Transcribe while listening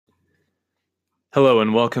Hello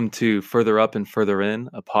and welcome to Further Up and Further In,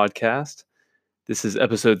 a podcast. This is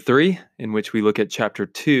episode 3, in which we look at chapter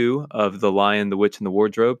 2 of The Lion, the Witch, and the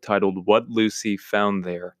Wardrobe, titled What Lucy Found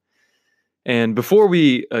There. And before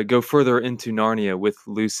we go further into Narnia with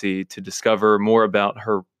Lucy to discover more about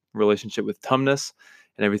her relationship with Tumnus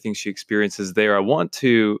and everything she experiences there, I want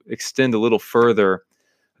to extend a little further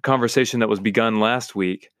a conversation that was begun last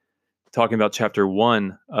week, talking about chapter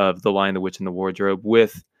 1 of The Lion, the Witch, and the Wardrobe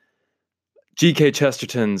with G.K.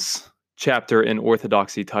 Chesterton's chapter in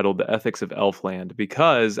Orthodoxy titled The Ethics of Elfland,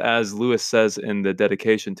 because, as Lewis says in the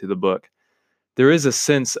dedication to the book, there is a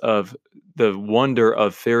sense of the wonder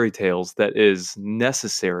of fairy tales that is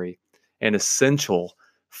necessary and essential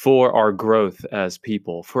for our growth as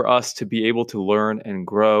people, for us to be able to learn and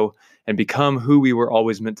grow and become who we were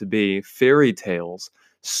always meant to be. Fairy tales,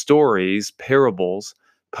 stories, parables,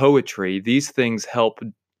 poetry, these things help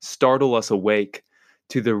startle us awake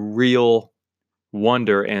to the real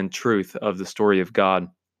wonder and truth of the story of God.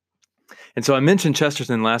 And so I mentioned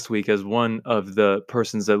Chesterton last week as one of the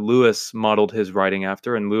persons that Lewis modeled his writing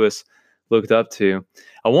after and Lewis looked up to.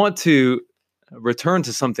 I want to return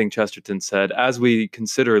to something Chesterton said as we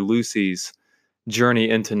consider Lucy's journey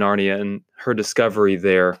into Narnia and her discovery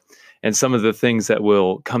there, and some of the things that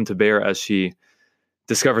will come to bear as she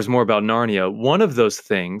discovers more about Narnia. One of those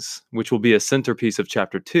things, which will be a centerpiece of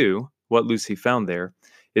chapter 2, What Lucy Found There,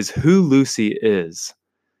 is who Lucy is.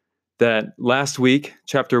 That last week,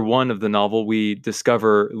 chapter 1 of the novel, we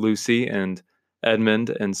discover Lucy and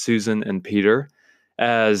Edmund and Susan and Peter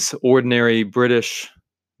as ordinary British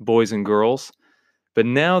boys and girls. But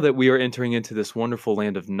now that we are entering into this wonderful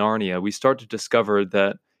land of Narnia, we start to discover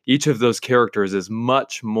that each of those characters is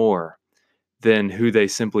much more than who they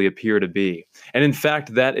simply appear to be. And in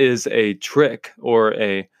fact, that is a trick or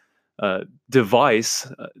a device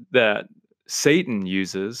that Satan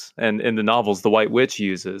uses, and in the novels, the White Witch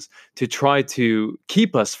uses, to try to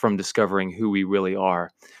keep us from discovering who we really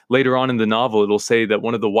are. Later on in the novel, it'll say that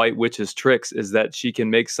one of the White Witch's tricks is that she can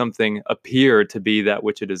make something appear to be that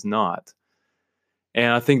which it is not.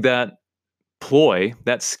 And I think that ploy,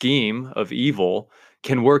 that scheme of evil,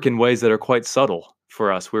 can work in ways that are quite subtle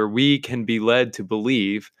for us, where we can be led to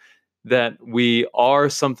believe that we are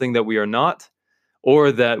something that we are not,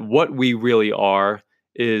 or that what we really are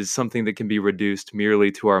is something that can be reduced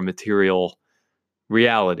merely to our material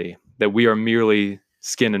reality, that we are merely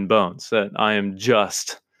skin and bones, that I am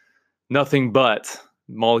just nothing but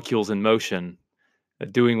molecules in motion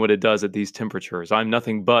doing what it does at these temperatures. I'm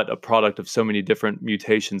nothing but a product of so many different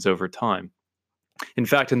mutations over time. In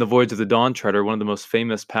fact, in The Voyage of the Dawn Treader, one of the most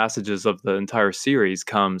famous passages of the entire series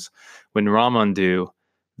comes when Ramandu,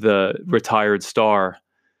 the retired star,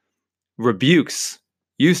 rebukes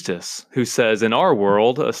Eustace, who says, in our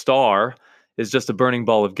world, a star is just a burning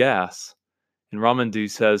ball of gas. And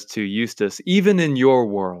Ramandu says to Eustace, even in your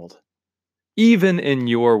world,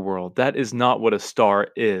 that is not what a star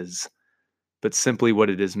is, but simply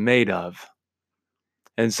what it is made of.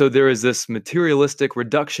 And so there is this materialistic,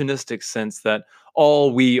 reductionistic sense that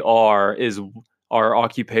all we are is our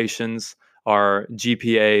occupations, our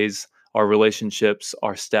GPAs, our relationships,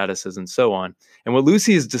 our statuses, and so on. And what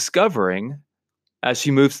Lucy is discovering as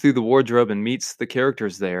she moves through the wardrobe and meets the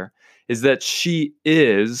characters there is that she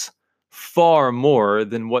is far more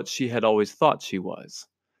than what she had always thought she was.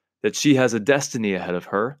 That she has a destiny ahead of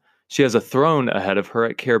her. She has a throne ahead of her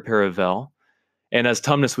at Cair Paravel. And as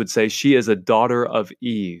Tumnus would say, she is a daughter of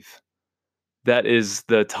Eve. That is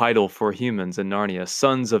the title for humans in Narnia,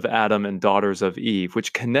 sons of Adam and daughters of Eve,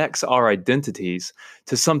 which connects our identities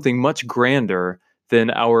to something much grander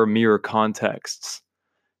than our mere contexts.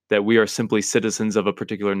 That we are simply citizens of a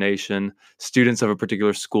particular nation, students of a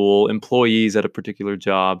particular school, employees at a particular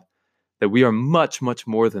job, that we are much, much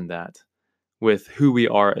more than that with who we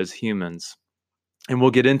are as humans. And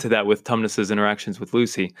we'll get into that with Tumnus's interactions with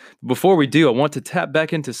Lucy. Before we do, I want to tap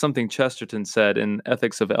back into something Chesterton said in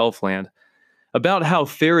Ethics of Elfland about how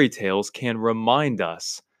fairy tales can remind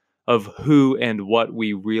us of who and what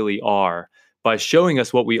we really are by showing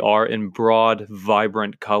us what we are in broad,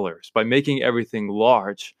 vibrant colors, by making everything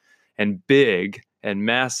large and big and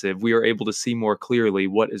massive. We are able to see more clearly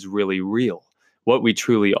what is really real, what we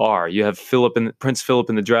truly are. You have Prince Philip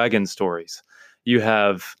and the Dragon stories. You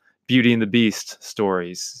have Beauty and the Beast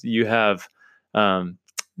stories. You have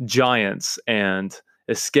giants and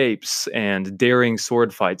escapes and daring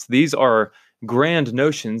sword fights. These are grand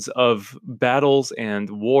notions of battles and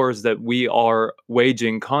wars that we are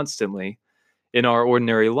waging constantly in our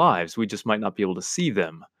ordinary lives. We just might not be able to see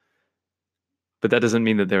them. But that doesn't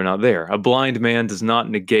mean that they're not there. A blind man does not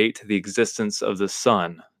negate the existence of the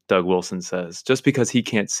sun. Doug Wilson says. Just because he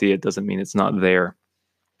can't see it doesn't mean it's not there.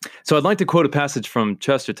 So I'd like to quote a passage from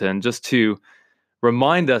Chesterton just to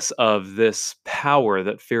remind us of this power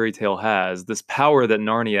that fairy tale has, this power that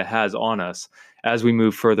Narnia has on us as we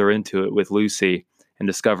move further into it with Lucy and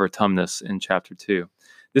discover Tumnus in chapter 2.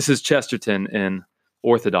 This is Chesterton in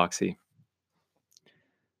Orthodoxy.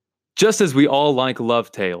 Just as we all like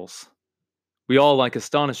love tales, we all like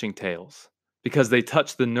astonishing tales, because they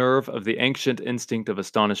touch the nerve of the ancient instinct of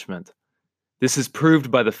astonishment. This is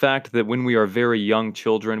proved by the fact that when we are very young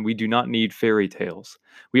children, we do not need fairy tales.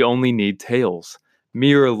 We only need tales.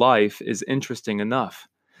 Mere life is interesting enough.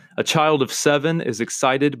 A child of 7 is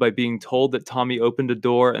excited by being told that Tommy opened a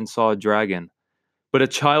door and saw a dragon. But a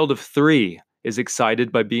child of 3 is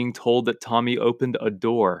excited by being told that Tommy opened a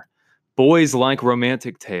door. Boys like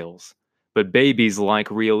romantic tales, but babies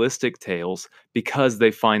like realistic tales because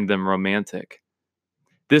they find them romantic.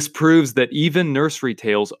 This proves that even nursery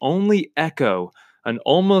tales only echo an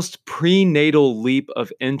almost prenatal leap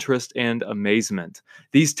of interest and amazement.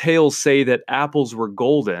 These tales say that apples were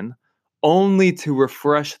golden only to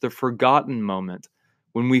refresh the forgotten moment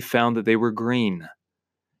when we found that they were green.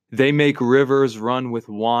 They make rivers run with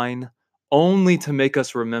wine only to make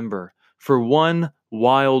us remember for one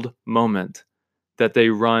wild moment that they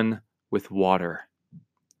run with water.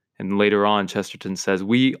 And later on, Chesterton says,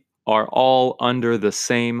 we are all under the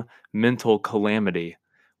same mental calamity.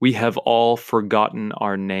 We have all forgotten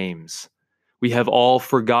our names. We have all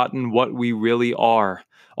forgotten what we really are.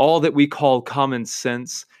 All that we call common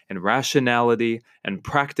sense and rationality and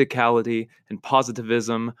practicality and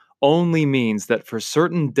positivism only means that for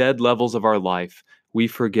certain dead levels of our life, we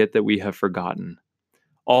forget that we have forgotten.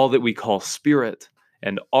 All that we call spirit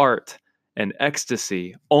and art and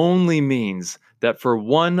ecstasy only means that for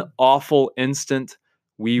one awful instant,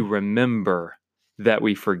 we remember that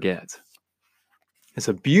we forget. It's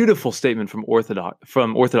a beautiful statement from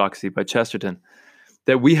Orthodoxy by Chesterton,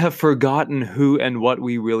 that we have forgotten who and what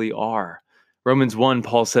we really are. Romans 1,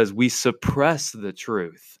 Paul says, we suppress the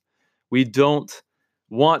truth. We don't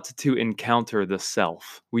want to encounter the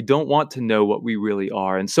self. We don't want to know what we really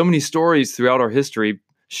are. And so many stories throughout our history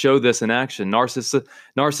show this in action.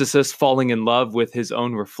 Narcissus falling in love with his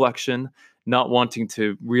own reflection, not wanting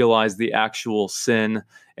to realize the actual sin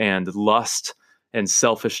and lust and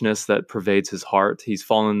selfishness that pervades his heart. He's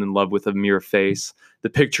fallen in love with a mere face. The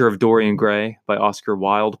Picture of Dorian Gray by Oscar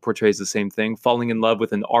Wilde portrays the same thing, falling in love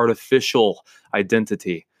with an artificial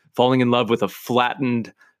identity, falling in love with a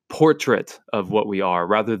flattened portrait of what we are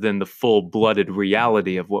rather than the full-blooded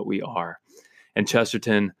reality of what we are. And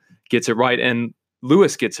Chesterton gets it right, and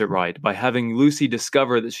Lewis gets it right by having Lucy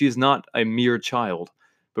discover that she is not a mere child,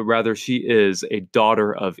 but rather she is a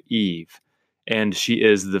daughter of Eve, and she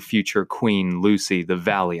is the future Queen Lucy the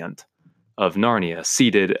Valiant of Narnia,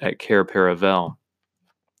 seated at Cair Paravel.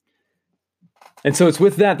 And so it's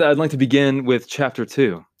with that I'd like to begin with chapter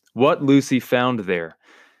 2, what Lucy found there.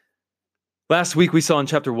 Last week we saw in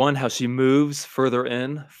chapter 1 how she moves further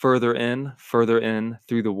in through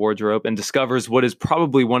the wardrobe and discovers what is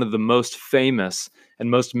probably one of the most famous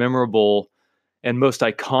and most memorable and most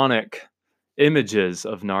iconic images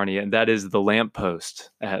of Narnia, and that is the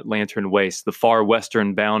lamppost at Lantern Waste, the far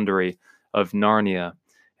western boundary of Narnia.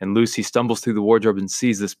 And Lucy stumbles through the wardrobe and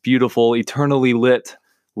sees this beautiful, eternally lit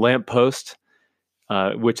lamppost,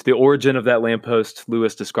 which the origin of that lamppost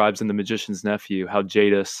Lewis describes in The Magician's Nephew, how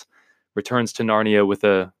Jadis returns to Narnia with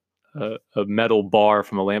a metal bar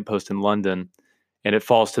from a lamppost in London, and it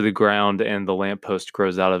falls to the ground and the lamppost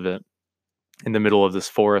grows out of it in the middle of this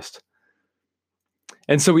forest.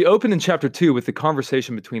 And so we open in chapter 2 with the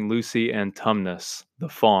conversation between Lucy and Tumnus, the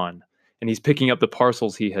fawn, and he's picking up the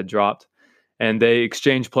parcels he had dropped, and they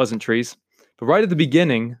exchange pleasantries. But right at the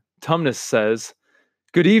beginning, Tumnus says,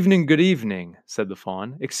 good evening, said the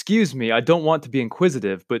fawn. Excuse me, I don't want to be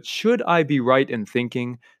inquisitive, but should I be right in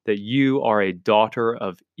thinking that you are a daughter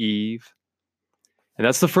of Eve? And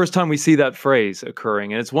that's the first time we see that phrase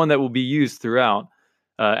occurring, and it's one that will be used throughout.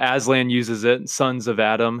 Aslan uses it, sons of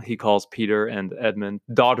Adam, he calls Peter and Edmund.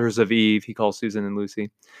 Daughters of Eve, he calls Susan and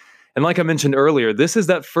Lucy. And like I mentioned earlier, this is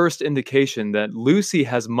that first indication that Lucy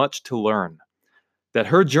has much to learn, that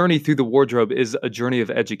her journey through the wardrobe is a journey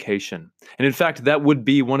of education. And in fact, that would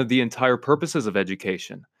be one of the entire purposes of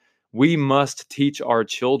education. We must teach our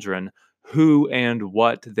children who and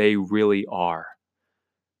what they really are.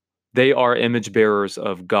 They are image bearers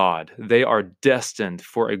of God. They are destined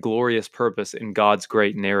for a glorious purpose in God's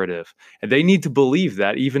great narrative. And they need to believe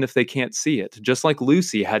that even if they can't see it, just like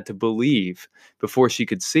Lucy had to believe before she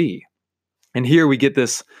could see. And here we get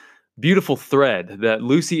this beautiful thread that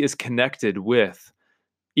Lucy is connected with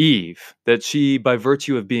Eve, that she, by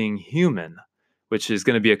virtue of being human, which is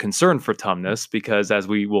going to be a concern for Tumnus, because as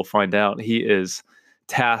we will find out, he is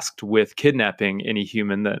tasked with kidnapping any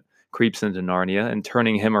human that creeps into Narnia and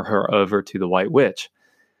turning him or her over to the White Witch.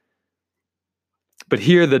 But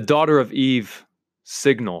here, the daughter of Eve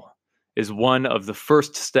signal is one of the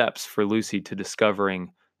first steps for Lucy to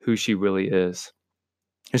discovering who she really is.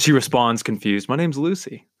 And she responds confused, "My name's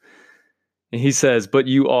Lucy." And he says, "But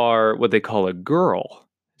you are what they call a girl."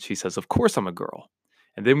 She says, "Of course I'm a girl."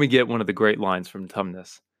 And then we get one of the great lines from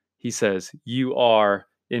Tumnus. He says, "You are,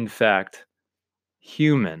 in fact,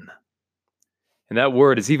 human." And that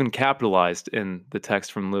word is even capitalized in the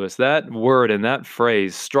text from Lewis. That word and that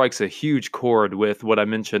phrase strikes a huge chord with what I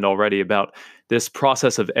mentioned already about this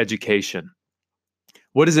process of education.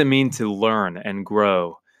 What does it mean to learn and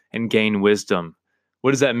grow and gain wisdom?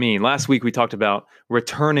 What does that mean? Last week we talked about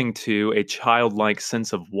returning to a childlike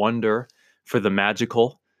sense of wonder for the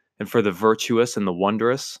magical and for the virtuous and the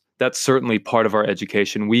wondrous. That's certainly part of our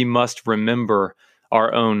education. We must remember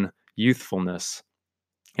our own youthfulness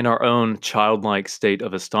in our own childlike state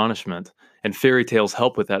of astonishment. And fairy tales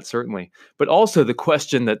help with that, certainly. But also the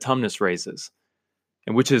question that Tumnus raises,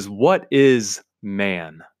 and which is, what is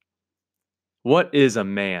man? What is a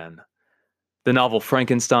man? The novel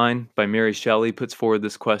Frankenstein by Mary Shelley puts forward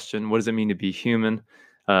this question. What does it mean to be human?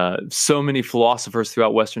 So many philosophers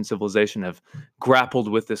throughout Western civilization have grappled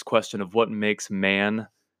with this question of what makes man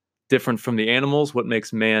different from the animals, what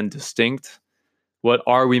makes man distinct. What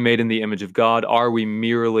are we made in the image of God? Are we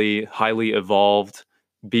merely highly evolved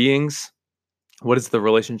beings? What is the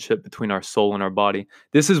relationship between our soul and our body?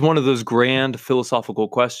 This is one of those grand philosophical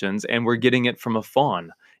questions, and we're getting it from a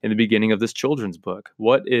faun in the beginning of this children's book.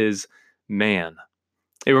 What is man?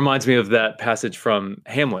 It reminds me of that passage from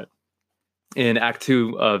Hamlet in Act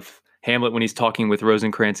 2 of Hamlet when he's talking with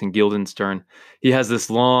Rosencrantz and Guildenstern. He has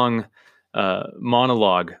this long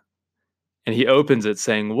monologue. And he opens it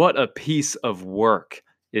saying, "What a piece of work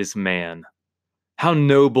is man! How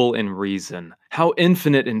noble in reason, how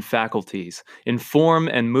infinite in faculties, in form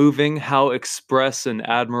and moving, how express and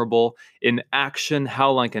admirable, in action,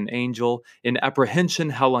 how like an angel, in apprehension,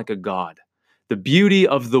 how like a god. The beauty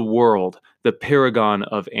of the world, the paragon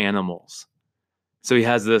of animals." So he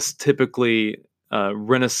has this typically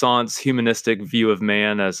Renaissance humanistic view of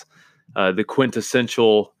man as the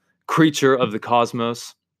quintessential creature of the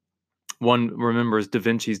cosmos. One remembers Da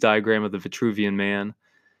Vinci's diagram of the Vitruvian Man.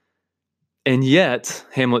 And yet,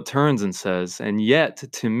 Hamlet turns and says, "And yet,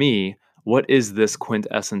 to me, what is this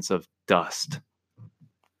quintessence of dust?"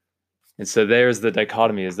 And so there's the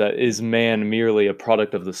dichotomy, is man merely a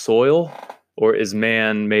product of the soil, or is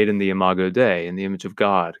man made in the imago Dei, in the image of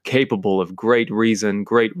God, capable of great reason,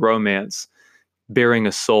 great romance, bearing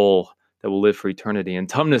a soul that will live for eternity? And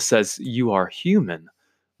Tumnus says, you are human.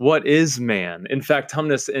 What is man? In fact,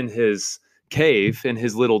 Tumnus, in his cave, in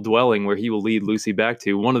his little dwelling where he will lead Lucy back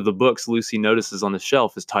to, one of the books Lucy notices on the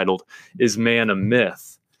shelf is titled, "Is Man a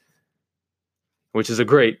Myth?" Which is a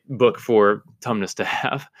great book for Tumnus to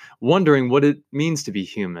have, wondering what it means to be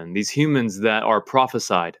human. These humans that are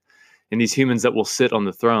prophesied, and these humans that will sit on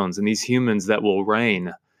the thrones, and these humans that will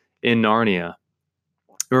reign in Narnia.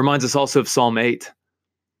 It reminds us also of Psalm 8.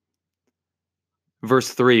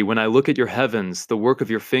 Verse 3, "When I look at your heavens, the work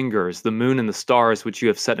of your fingers, the moon and the stars which you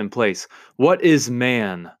have set in place, what is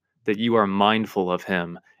man that you are mindful of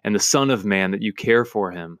him, and the son of man that you care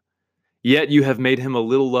for him? Yet you have made him a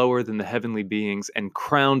little lower than the heavenly beings and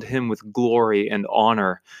crowned him with glory and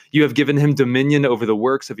honor. You have given him dominion over the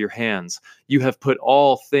works of your hands. You have put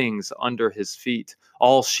all things under his feet,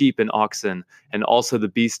 all sheep and oxen, and also the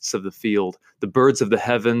beasts of the field, the birds of the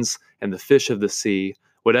heavens, and the fish of the sea,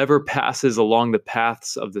 whatever passes along the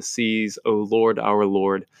paths of the seas, O Lord, our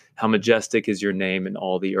Lord. How majestic is your name in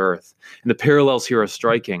all the earth." And the parallels here are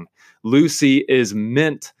striking. Lucy is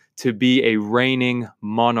meant to be a reigning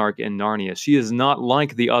monarch in Narnia. She is not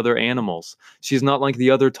like the other animals. She's not like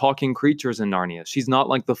the other talking creatures in Narnia. She's not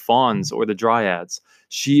like the fauns or the dryads.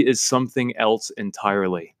 She is something else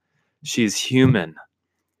entirely. She is human.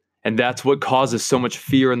 And that's what causes so much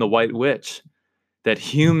fear in the White Witch, that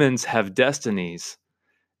humans have destinies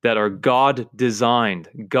that are God designed,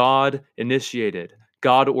 God initiated,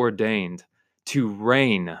 God ordained to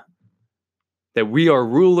reign, that we are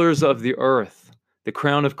rulers of the earth, the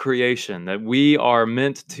crown of creation, that we are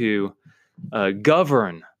meant to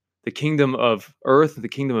govern the kingdom of earth, the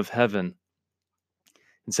kingdom of heaven.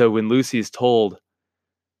 And so when Lucy is told,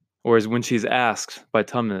 or is when she's asked by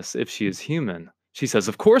Tumnus if she is human, she says,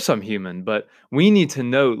 "Of course I'm human," but we need to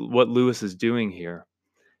note what Lewis is doing here,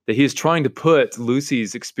 that he is trying to put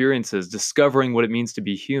Lucy's experiences, discovering what it means to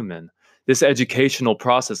be human, this educational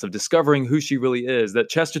process of discovering who she really is, that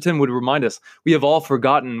Chesterton would remind us we have all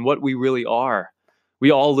forgotten what we really are.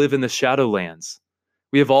 We all live in the Shadowlands.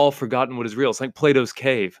 We have all forgotten what is real. It's like Plato's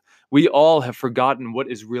cave. We all have forgotten what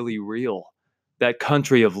is really real, that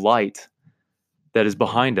country of light that is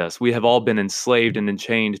behind us. We have all been enslaved and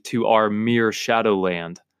enchained to our mere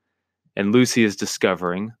Shadowland. And Lucy is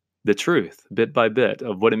discovering the truth, bit by bit,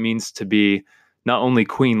 of what it means to be not only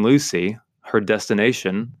Queen Lucy, her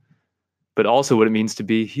destination, but also what it means to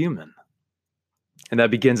be human. And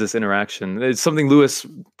that begins this interaction. It's something Lewis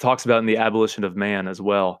talks about in The Abolition of Man as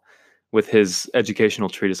well, with his educational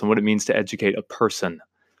treatise on what it means to educate a person,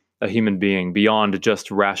 a human being, beyond just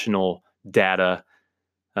rational data.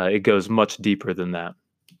 It goes much deeper than that.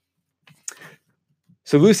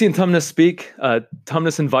 So Lucy and Tumnus speak.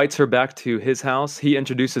 Tumnus invites her back to his house. He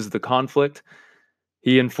introduces the conflict.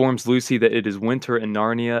 He informs Lucy that it is winter in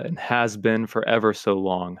Narnia and has been for ever so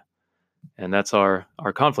long. And that's our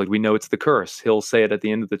conflict. We know it's the curse. He'll say it at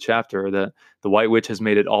the end of the chapter that the White Witch has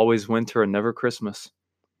made it always winter and never Christmas.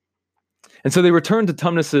 And so they return to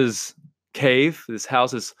Tumnus's cave. This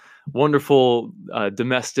house is wonderful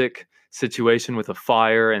domestic situation with a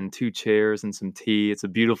fire and 2 chairs and some tea. It's a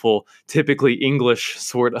beautiful, typically English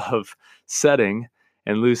sort of setting.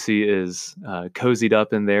 And Lucy is cozied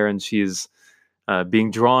up in there, and she is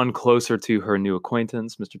being drawn closer to her new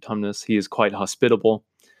acquaintance, Mr. Tumnus. He is quite hospitable.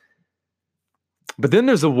 But then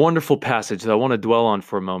there's a wonderful passage that I want to dwell on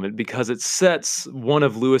for a moment, because it sets one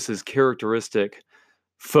of Lewis's characteristic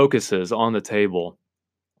focuses on the table.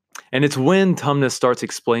 And it's when Tumnus starts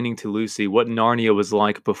explaining to Lucy what Narnia was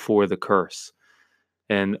like before the curse,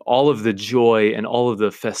 and all of the joy and all of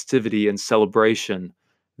the festivity and celebration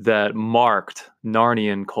that marked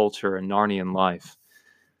Narnian culture and Narnian life.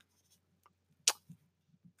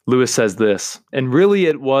 Lewis says this, "And really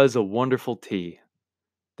it was a wonderful tea.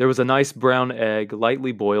 There was a nice brown egg,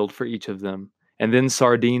 lightly boiled for each of them, and then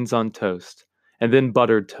sardines on toast, and then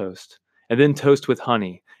buttered toast, and then toast with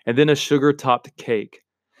honey, and then a sugar-topped cake.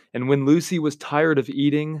 And when Lucy was tired of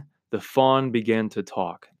eating, the faun began to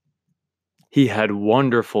talk. He had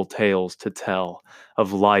wonderful tales to tell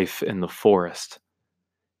of life in the forest.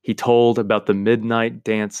 He told about the midnight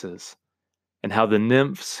dances, and how the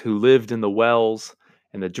nymphs who lived in the wells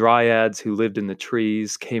and the dryads who lived in the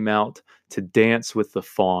trees came out to dance with the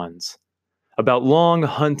fauns, about long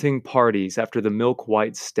hunting parties after the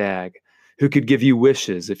milk-white stag, who could give you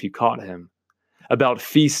wishes if you caught him, about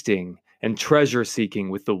feasting and treasure-seeking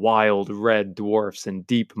with the wild red dwarfs in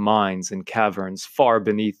deep mines and caverns far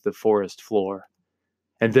beneath the forest floor,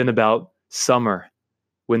 and then about summer,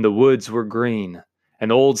 when the woods were green,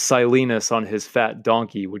 and old Silenus on his fat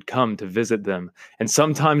donkey would come to visit them, and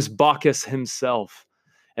sometimes Bacchus himself,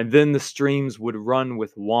 and then the streams would run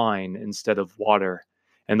with wine instead of water,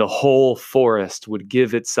 and the whole forest would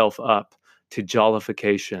give itself up to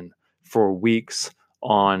jollification for weeks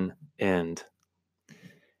on end."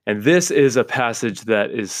 And this is a passage that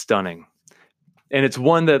is stunning. And it's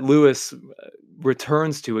one that Lewis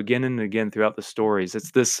returns to again and again throughout the stories.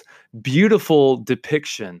 It's this beautiful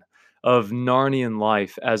depiction of Narnian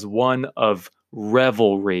life as one of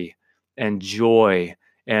revelry and joy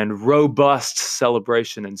and robust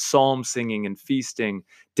celebration and psalm singing and feasting,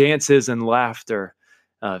 dances and laughter,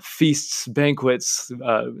 feasts, banquets,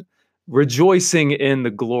 rejoicing in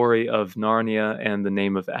the glory of Narnia and the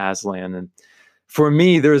name of Aslan. And for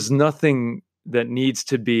me, there's nothing that needs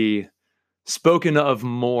to be spoken of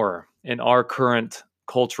more in our current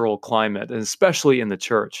cultural climate, and especially in the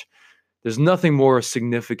church. There's nothing more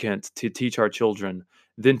significant to teach our children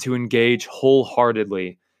than to engage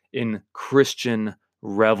wholeheartedly in Christian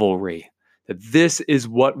revelry. That this is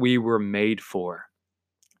what we were made for,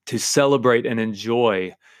 to celebrate and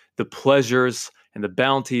enjoy the pleasures and the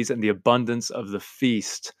bounties and the abundance of the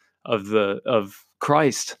feast of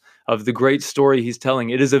Christ, of the great story he's telling.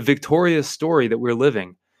 It is a victorious story that we're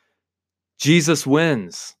living. Jesus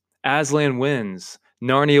wins. Aslan wins.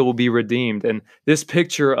 Narnia will be redeemed. And this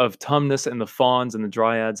picture of Tumnus and the fauns and the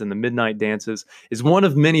dryads and the midnight dances is one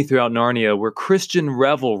of many throughout Narnia where Christian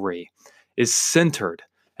revelry is centered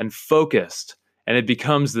and focused, and it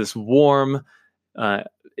becomes this warm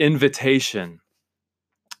invitation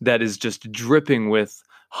that is just dripping with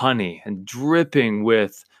honey and dripping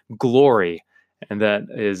with glory. And that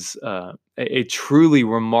is a truly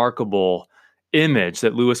remarkable image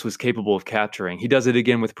that Lewis was capable of capturing. He does it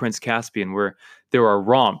again with Prince Caspian, where there are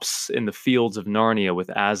romps in the fields of Narnia with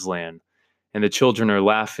Aslan, and the children are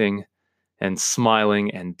laughing and smiling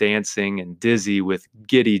and dancing and dizzy with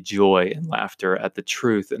giddy joy and laughter at the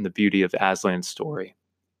truth and the beauty of Aslan's story.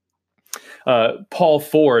 Paul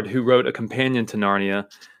Ford, who wrote A Companion to Narnia,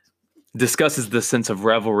 discusses the sense of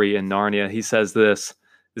revelry in Narnia. He says this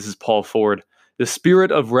is Paul Ford: "The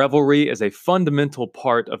spirit of revelry is a fundamental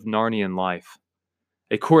part of Narnian life,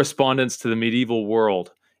 a correspondence to the medieval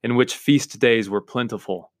world in which feast days were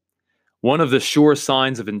plentiful. One of the sure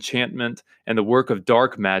signs of enchantment and the work of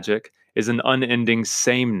dark magic is an unending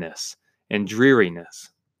sameness and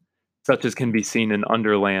dreariness, such as can be seen in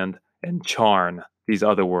Underland and Charn, these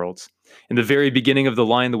other worlds. In the very beginning of The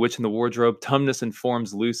Lion, the Witch, and the Wardrobe, Tumnus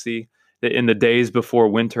informs Lucy that in the days before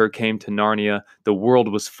winter came to Narnia, the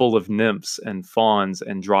world was full of nymphs and fauns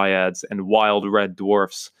and dryads and wild red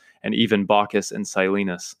dwarfs, and even Bacchus and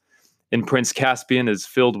Silenus. In Prince Caspian is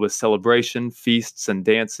filled with celebration, feasts, and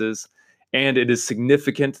dances, and it is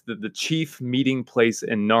significant that the chief meeting place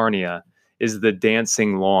in Narnia is the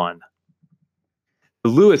dancing lawn."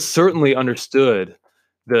 Lewis certainly understood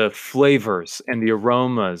the flavors and the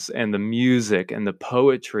aromas and the music and the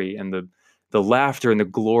poetry and the laughter and the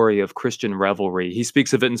glory of Christian revelry. He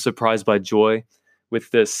speaks of it in Surprised by Joy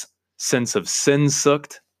with this sense of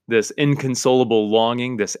sin-sooked, this inconsolable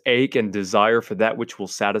longing, this ache and desire for that which will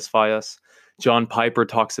satisfy us. John Piper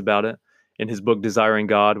talks about it in his book Desiring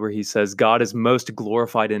God, where he says, "God is most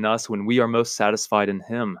glorified in us when we are most satisfied in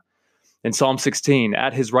him." In Psalm 16,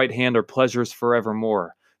 "At his right hand are pleasures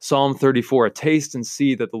forevermore." Psalm 34, "Taste and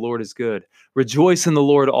see that the Lord is good. Rejoice in the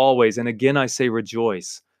Lord always." And again I say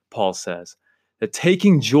rejoice, Paul says. That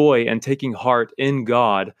taking joy and taking heart in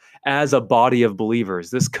God as a body of believers,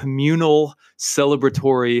 this communal,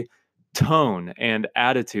 celebratory tone and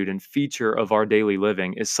attitude and feature of our daily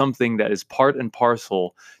living is something that is part and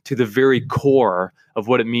parcel to the very core of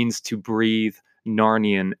what it means to breathe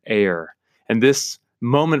Narnian air. And this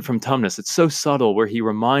moment from Tumnus, it's so subtle, where he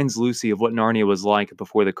reminds Lucy of what Narnia was like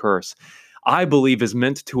before the curse, I believe is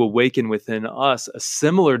meant to awaken within us a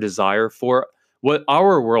similar desire for what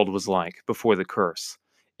our world was like before the curse.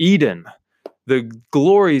 Eden, the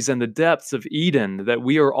glories and the depths of Eden that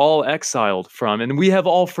we are all exiled from, and we have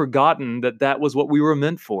all forgotten that that was what we were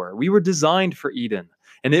meant for. We were designed for Eden,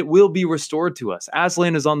 and it will be restored to us.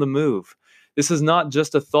 Aslan is on the move. This is not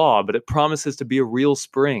just a thaw, but it promises to be a real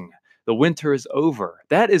spring. The winter is over.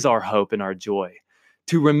 That is our hope and our joy,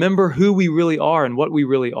 to remember who we really are and what we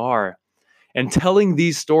really are. And telling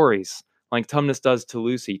these stories, like Tumnus does to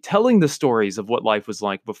Lucy, telling the stories of what life was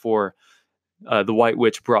like before the White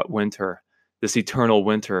Witch brought winter, this eternal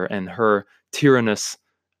winter, and her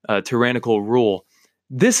tyrannical rule.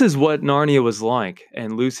 This is what Narnia was like,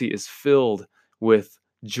 and Lucy is filled with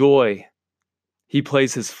joy. He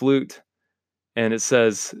plays his flute, and it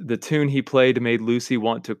says, the tune he played made Lucy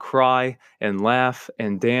want to cry and laugh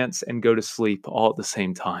and dance and go to sleep all at the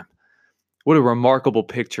same time. What a remarkable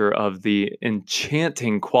picture of the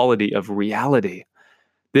enchanting quality of reality.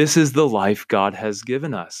 This is the life God has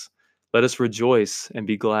given us. Let us rejoice and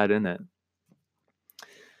be glad in it.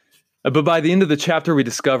 But by the end of the chapter, we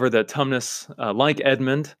discover that Tumnus, like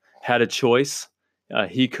Edmund, had a choice.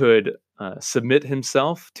 He could submit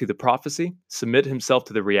himself to the prophecy, submit himself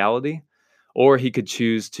to the reality, or he could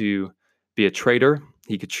choose to be a traitor.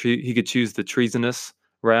 He could choose the treasonous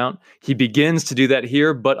route. He begins to do that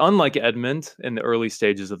here, but unlike Edmund in the early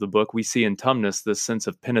stages of the book, we see in Tumnus this sense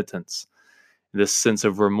of penitence, this sense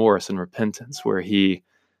of remorse and repentance, where he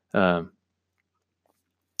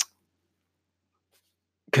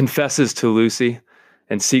confesses to Lucy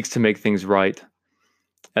and seeks to make things right.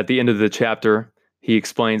 At the end of the chapter, he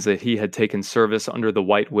explains that he had taken service under the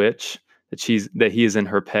White Witch, that he is in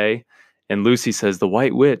her pay. And Lucy says, "The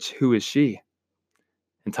White Witch, who is she?"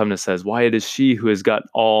 And Tumnus says, "Why, it is she who has got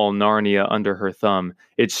all Narnia under her thumb.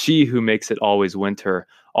 It's she who makes it always winter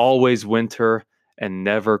and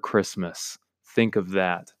never Christmas." Think of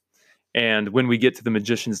that. And when we get to the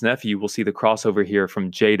Magician's Nephew, we'll see the crossover here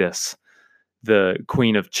from Jadis, the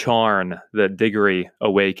queen of Charn that Diggory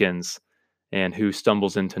awakens and who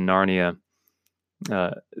stumbles into Narnia,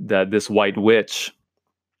 that this White Witch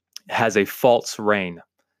has a false reign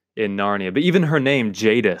in Narnia. But even her name,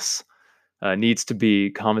 Jadis, needs to be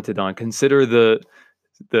commented on. Consider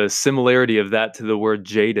the similarity of that to the word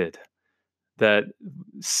jaded, that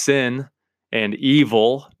sin and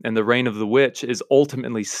evil and the reign of the witch is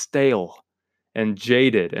ultimately stale and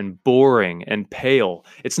jaded and boring and pale.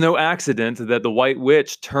 It's no accident that the White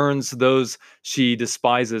Witch turns those she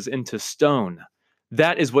despises into stone.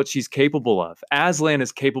 That is what she's capable of. Aslan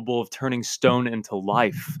is capable of turning stone into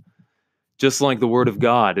life, just like the Word of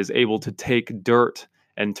God is able to take dirt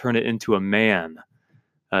and turn it into a man.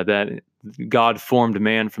 That God formed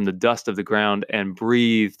man from the dust of the ground and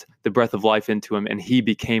breathed the breath of life into him, and he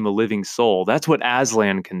became a living soul. That's what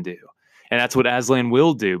Aslan can do. And that's what Aslan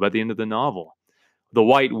will do by the end of the novel. The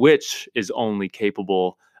White Witch is only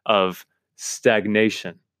capable of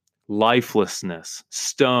stagnation, lifelessness,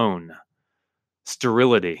 stone,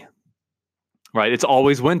 sterility, right? It's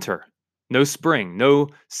always winter, no spring, no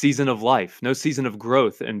season of life, no season of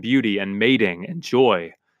growth and beauty and mating and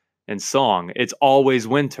joy and song. It's always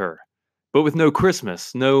winter, but with no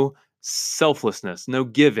Christmas, no selflessness, no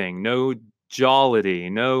giving, no jollity,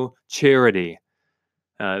 no charity.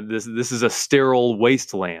 This is a sterile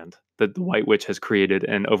wasteland that the White Witch has created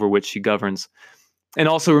and over which she governs. And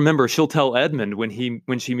also remember, she'll tell Edmund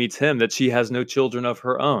when she meets him that she has no children of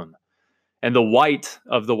her own. And the white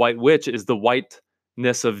of the White Witch is the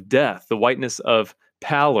whiteness of death, the whiteness of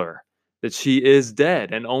pallor, that she is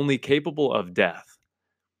dead and only capable of death.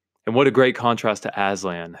 And what a great contrast to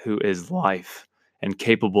Aslan, who is life and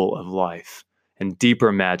capable of life and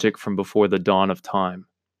deeper magic from before the dawn of time.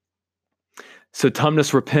 So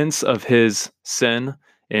Tumnus repents of his sin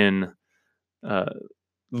in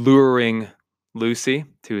luring Lucy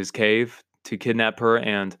to his cave to kidnap her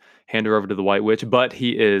and hand her over to the White Witch, but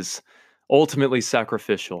he is ultimately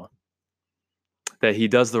sacrificial, that he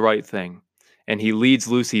does the right thing, and he leads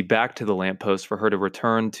Lucy back to the lamppost for her to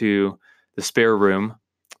return to the spare room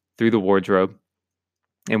through the wardrobe,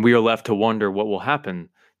 and we are left to wonder what will happen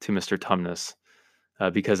to Mr. Tumnus,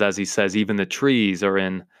 because as he says, even the trees are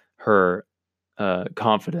in her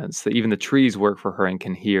confidence, that even the trees work for her and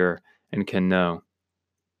can hear and can know.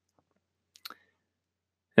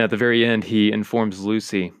 And at the very end, he informs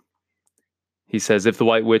Lucy. He says, if the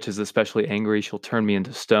White Witch is especially angry, she'll turn me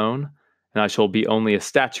into stone, and I shall be only a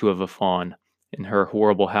statue of a faun in her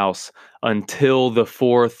horrible house until the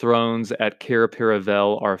 4 thrones at Cair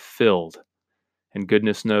Paravel are filled. And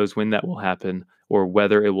goodness knows when that will happen or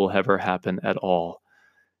whether it will ever happen at all.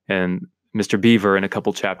 And Mr. Beaver, in a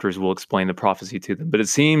couple chapters, will explain the prophecy to them. But it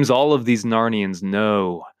seems all of these Narnians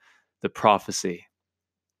know the prophecy.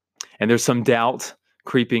 And there's some doubt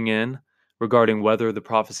creeping in regarding whether the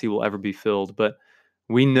prophecy will ever be filled. But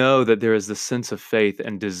we know that there is this sense of faith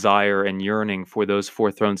and desire and yearning for those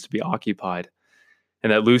 4 thrones to be occupied,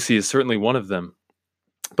 and that Lucy is certainly one of them.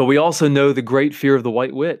 But we also know the great fear of the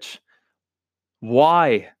White Witch.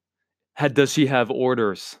 Why does she have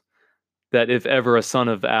orders that if ever a son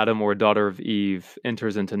of Adam or a daughter of Eve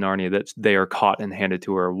enters into Narnia, that they are caught and handed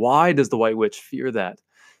to her? Why does the White Witch fear that?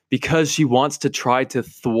 Because she wants to try to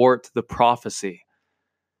thwart the prophecy,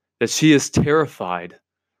 that she is terrified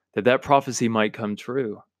that prophecy might come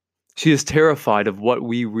true. She is terrified of what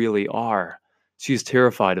we really are. She is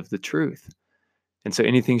terrified of the truth. And so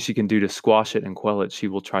anything she can do to squash it and quell it, she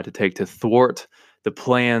will try to take to thwart the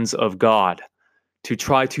plans of God, to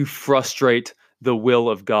try to frustrate the will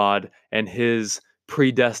of God and his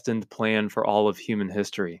predestined plan for all of human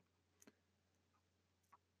history.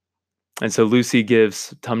 And so Lucy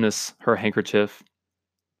gives Tumnus her handkerchief,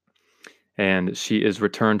 and she is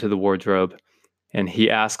returned to the wardrobe, and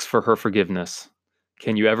he asks for her forgiveness.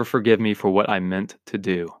 Can you ever forgive me for what I meant to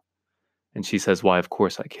do? And she says, why, of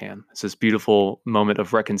course I can. It's this beautiful moment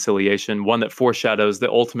of reconciliation, one that foreshadows the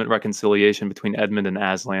ultimate reconciliation between Edmund and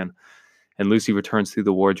Aslan. And Lucy returns through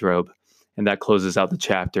the wardrobe, and that closes out the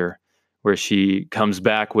chapter, where she comes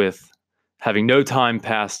back with having no time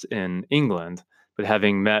passed in England, but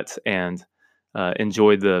having met and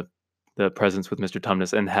enjoyed the presence with Mr.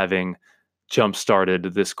 Tumnus, and having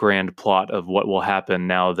jump-started this grand plot of what will happen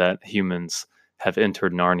now that humans have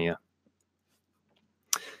entered Narnia.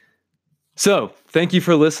 So, thank you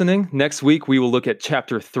for listening. Next week, we will look at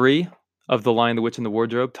Chapter 3 of The Lion, the Witch, and the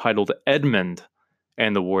Wardrobe, titled Edmund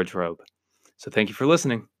and the Wardrobe. So thank you for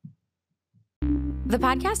listening. The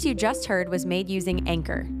podcast you just heard was made using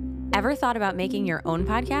Anchor. Ever thought about making your own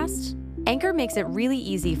podcast? Anchor makes it really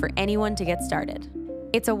easy for anyone to get started.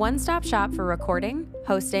 It's a one-stop shop for recording,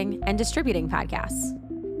 hosting, and distributing podcasts.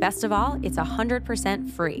 Best of all, it's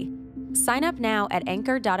 100% free. Sign up now at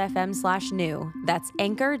anchor.fm/new. That's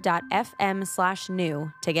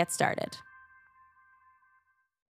anchor.fm/new to get started.